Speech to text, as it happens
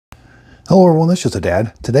Hello everyone, this is the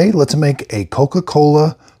Dad. Today let's make a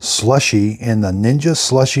Coca-Cola slushie in the Ninja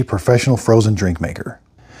Slushie Professional Frozen Drink Maker.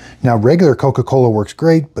 Now regular Coca-Cola works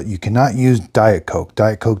great, but you cannot use Diet Coke.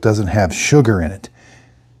 Diet Coke doesn't have sugar in it.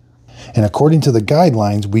 And according to the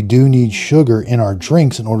guidelines, we do need sugar in our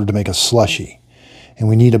drinks in order to make a slushie. And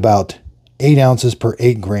we need about 8 ounces per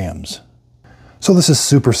 8 grams. So this is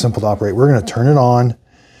super simple to operate. We're going to turn it on.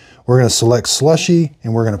 We're going to select slushie,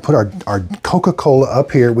 and we're going to put our Coca-Cola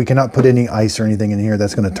up here. We cannot put any ice or anything in here.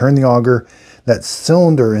 That's going to turn the auger. That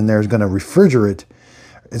cylinder in there is going to refrigerate.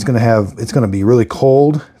 It's going to be really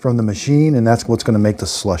cold from the machine, and that's what's going to make the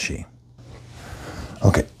slushie.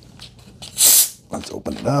 Okay, let's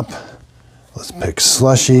open it up. Let's pick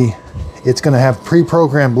slushie. It's going to have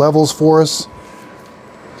pre-programmed levels for us.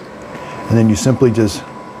 And then you simply just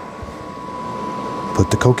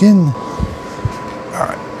put the Coke in. All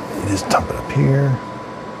right. Just dump it up here.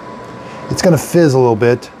 It's going to fizz a little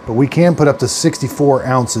bit, but we can put up to 64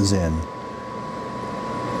 ounces in.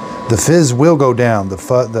 The fizz will go down. The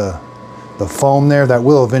foam there, that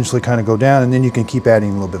will eventually kind of go down, and then you can keep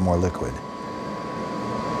adding a little bit more liquid.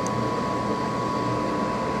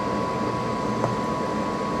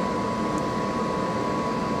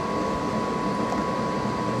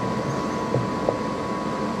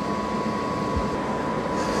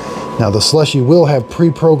 Now the slushie will have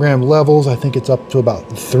pre-programmed levels. I think it's up to about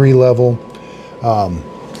 3 level.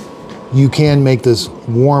 You can make this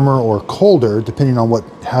warmer or colder depending on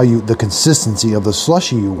the consistency of the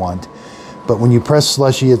slushie you want. But when you press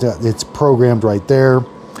slushie, it's programmed right there.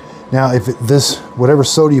 Now if whatever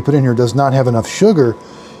soda you put in here does not have enough sugar,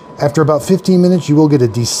 after about 15 minutes you will get a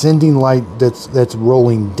descending light that's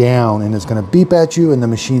rolling down, and it's going to beep at you and the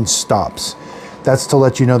machine stops. That's to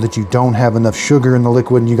let you know that you don't have enough sugar in the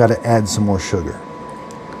liquid and you got to add some more sugar.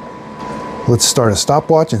 Let's start a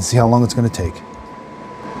stopwatch and see how long it's going to take.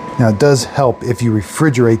 Now it does help if you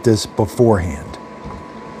refrigerate this beforehand.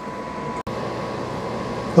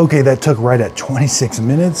 Okay, that took right at 26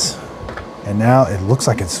 minutes. And now it looks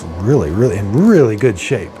like it's really in really good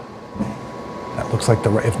shape. That looks like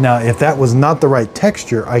if that was not the right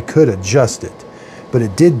texture, I could adjust it. But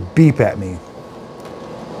it did beep at me.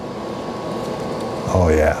 Oh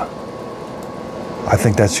yeah, I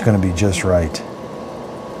think that's going to be just right.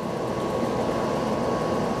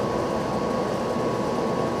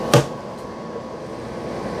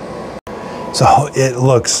 So it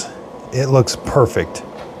looks perfect.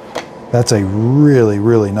 That's a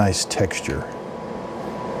really nice texture.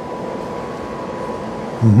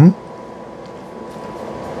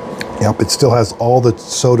 Yep, it still has all the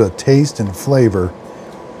soda taste and flavor.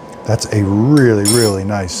 That's a really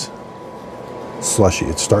nice slushie.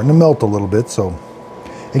 It's starting to melt a little bit, so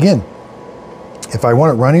again, if I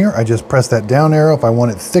want it runnier, I just press that down arrow. If I want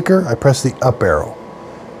it thicker, I press the up arrow.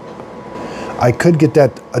 I could get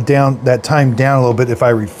that time down a little bit if I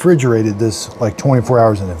refrigerated this like 24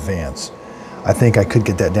 hours in advance. I think I could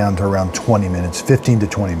get that down to around 20 minutes, 15 to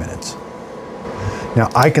 20 minutes. Now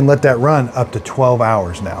I can let that run up to 12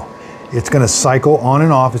 hours now. It's going to cycle on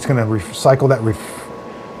and off. It's going to cycle that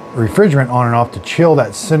refrigerant on and off to chill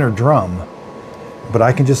that center drum. But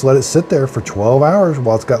I can just let it sit there for 12 hours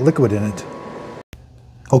while it's got liquid in it.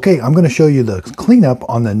 Okay, I'm going to show you the cleanup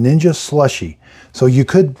on the Ninja Slushie. So you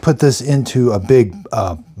could put this into a big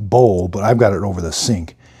bowl, but I've got it over the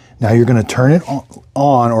sink. Now you're going to turn it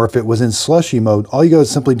on, or if it was in slushie mode, all you got to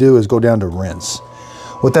simply do is go down to rinse.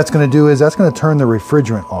 What that's going to do is that's going to turn the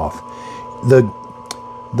refrigerant off.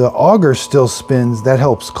 The auger still spins. That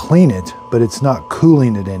helps clean it, but it's not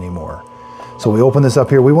cooling it anymore. So we open this up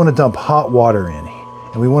here. We want to dump hot water in,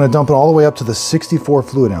 and we want to dump it all the way up to the 64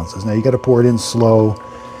 fluid ounces. Now you got to pour it in slow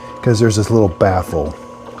because there's this little baffle.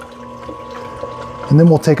 And then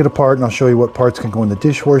we'll take it apart and I'll show you what parts can go in the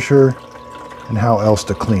dishwasher and how else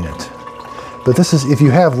to clean it. But this is, if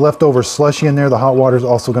you have leftover slushie in there, the hot water is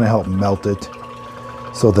also going to help melt it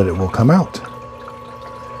so that it will come out.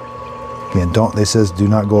 Again, they says do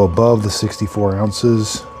not go above the 64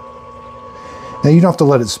 ounces. Now you don't have to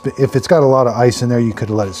let it spin. If it's got a lot of ice in there, you could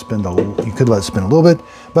let it spin a little bit,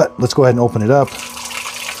 but let's go ahead and open it up.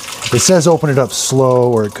 It says open it up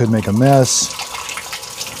slow or it could make a mess.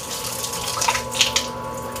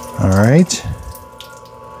 All right.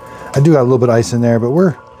 I do got a little bit of ice in there, but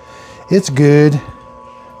it's good.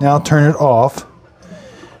 Now turn it off.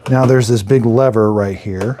 Now there's this big lever right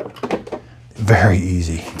here. Very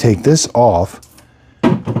easy. Take this off.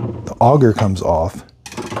 The auger comes off.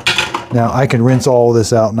 Now I can rinse all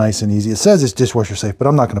this out nice and easy. It says it's dishwasher safe, but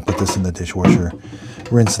I'm not going to put this in the dishwasher.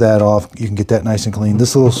 Rinse that off. You can get that nice and clean.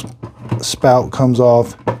 This little spout comes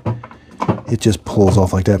off, it just pulls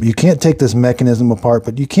off like that. But you can't take this mechanism apart,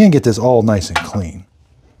 but you can get this all nice and clean.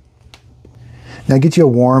 Now get you a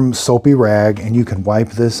warm soapy rag and you can wipe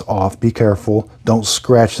this off. Be careful, don't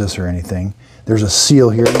scratch this or anything. There's a seal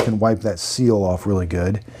here, you can wipe that seal off really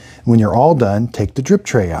good. When you're all done, take the drip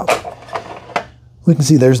tray out. We can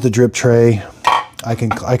see there's the drip tray. I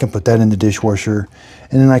can put that in the dishwasher,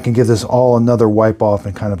 and then I can give this all another wipe off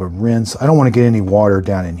and kind of a rinse. I don't want to get any water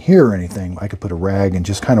down in here or anything. I could put a rag and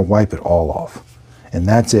just kind of wipe it all off. And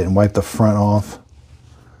that's it, and wipe the front off.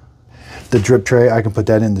 The drip tray, I can put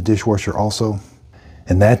that in the dishwasher also.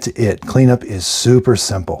 And that's it. Cleanup is super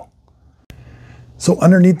simple. So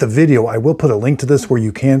underneath the video, I will put a link to this where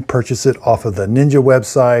you can purchase it off of the Ninja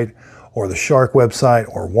website or the Shark website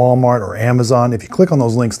or Walmart or Amazon. If you click on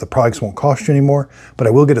those links, the products won't cost you anymore, but I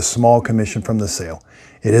will get a small commission from the sale.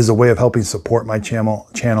 It is a way of helping support my channel.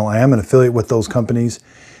 I am an affiliate with those companies.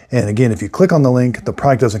 And again, if you click on the link, the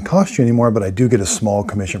product doesn't cost you anymore, but I do get a small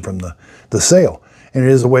commission from the sale. And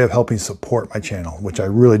it is a way of helping support my channel, which I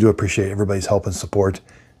really do appreciate everybody's help and support.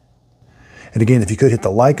 And again, if you could hit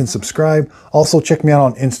the like and subscribe. Also check me out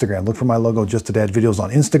on Instagram. Look for my logo, Just a Dad Videos, on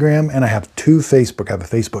Instagram. And I have two Facebook. I have a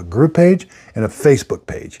Facebook group page and a Facebook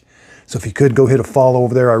page. So if you could go hit a follow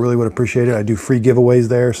over there, I really would appreciate it. I do free giveaways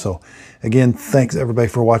there. So again, thanks everybody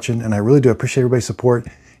for watching. And I really do appreciate everybody's support.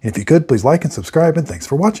 And if you could, please like and subscribe. And thanks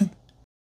for watching.